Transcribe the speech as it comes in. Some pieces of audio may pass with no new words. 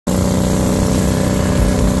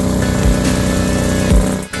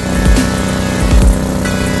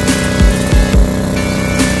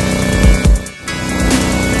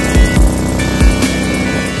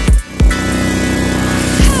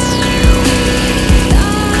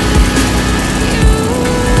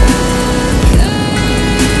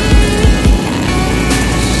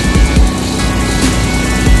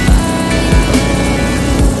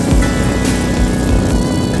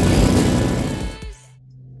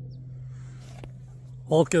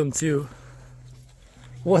Welcome to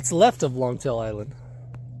what's left of Longtail Island.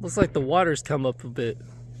 Looks like the water's come up a bit.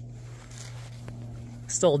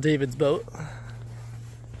 Stole David's boat.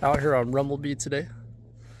 Out here on Rumblebee today.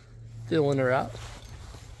 Filling her out.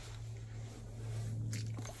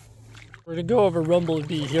 We're gonna go over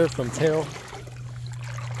Rumblebee here from tail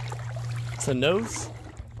to nose.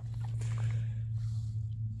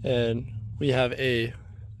 And we have a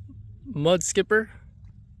mud skipper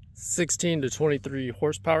 16 to 23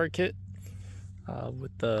 horsepower kit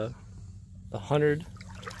with the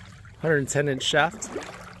 110 inch shaft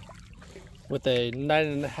with a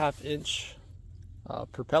 9.5 inch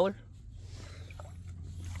propeller.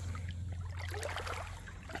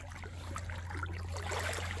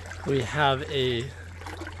 We have a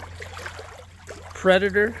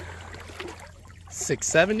Predator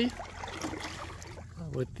 670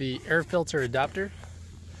 with the air filter adapter.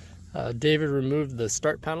 David removed the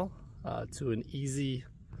start panel to an easy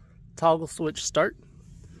toggle switch start.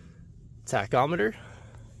 Tachometer.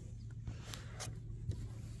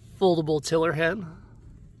 Foldable tiller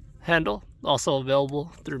handle, also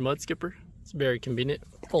available through Mud Skipper. It's very convenient.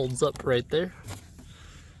 Folds up right there.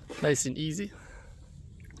 Nice and easy.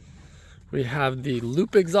 We have the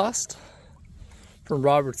loop exhaust from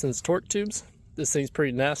Robertson's torque tubes. This thing's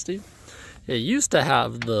pretty nasty. It used to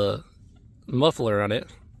have the muffler on it,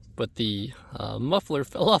 but the muffler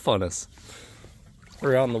fell off on us.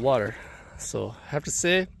 We're out in the water. So I have to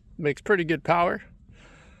say, makes pretty good power,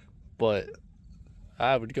 but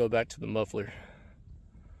I would go back to the muffler.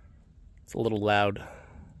 It's a little loud.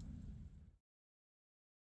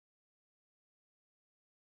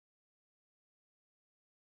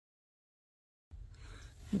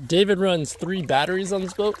 David runs 3 batteries on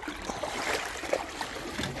this boat.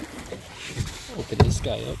 Open this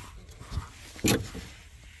guy up.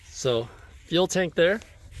 So, fuel tank there.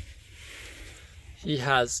 He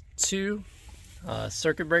has 2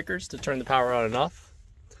 circuit breakers to turn the power on and off.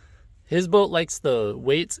 His boat likes the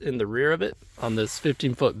weights in the rear of it on this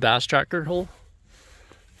 15-foot basstracker hole.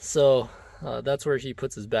 So, that's where he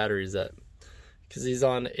puts his batteries at. Because he's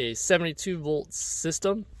on a 72-volt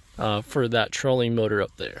system for that trolling motor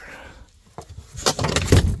up there.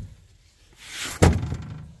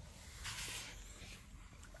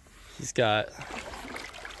 He's got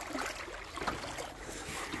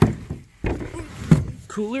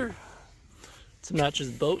cooler to match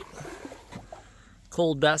his boat.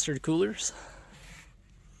 Cold bastard coolers.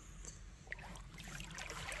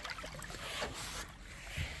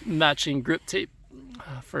 Matching grip tape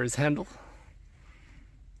for his handle.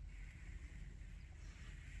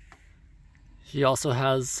 He also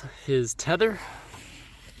has his tether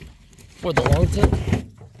for the longtail,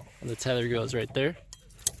 and the tether goes right there.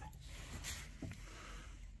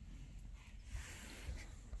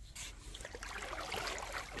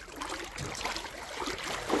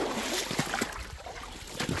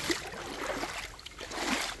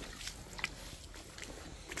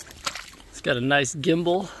 It's got a nice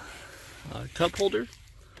gimbal, cup holder,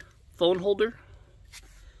 phone holder,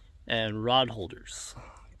 and rod holders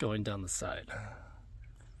going down the side,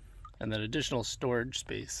 and then additional storage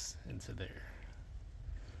space into there.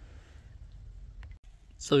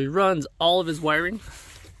 So he runs all of his wiring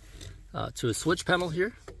to a switch panel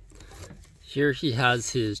here. Here he has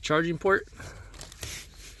his charging port.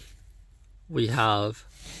 We have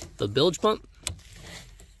the bilge pump.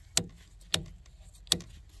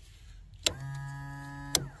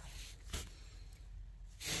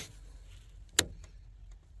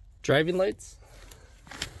 Driving lights.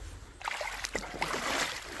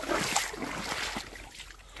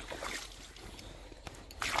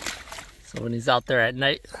 So when he's out there at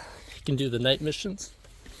night, he can do the night missions.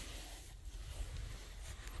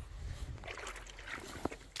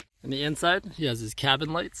 On the inside, he has his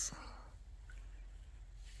cabin lights.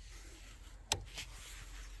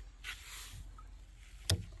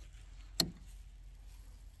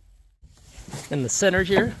 In the center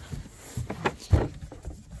here,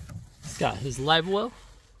 he's got his live well.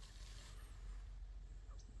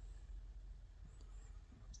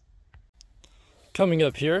 Coming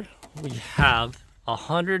up here, we have a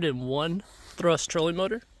 101 thrust trolling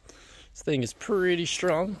motor. This thing is pretty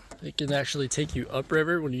strong. It can actually take you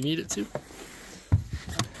upriver when you need it to.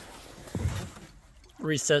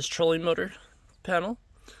 Recessed trolling motor panel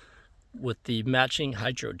with the matching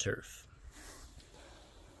hydro turf.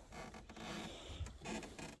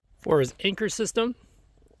 For his anchor system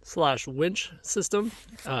 / winch system,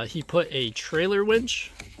 he put a trailer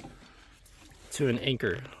winch to an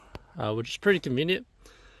anchor, which is pretty convenient.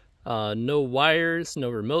 No wires,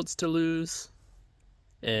 no remotes to lose,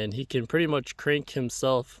 and he can pretty much crank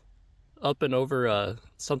himself up and over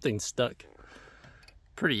something stuck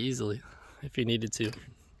pretty easily if you needed to.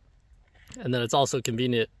 And then it's also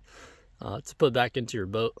convenient to put back into your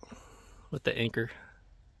boat with the anchor.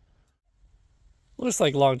 Looks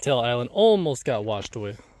like Longtail Island almost got washed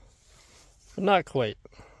away, but not quite.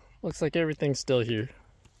 Looks like everything's still here.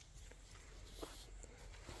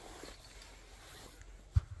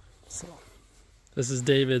 So this is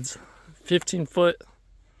David's 15-foot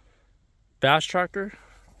bass tracker.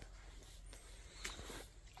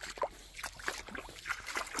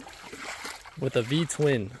 With a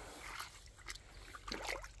V-twin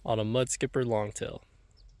on a mud skipper longtail.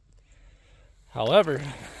 However,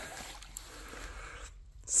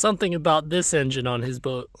 something about this engine on his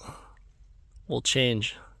boat will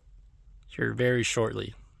change here very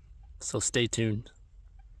shortly, so stay tuned.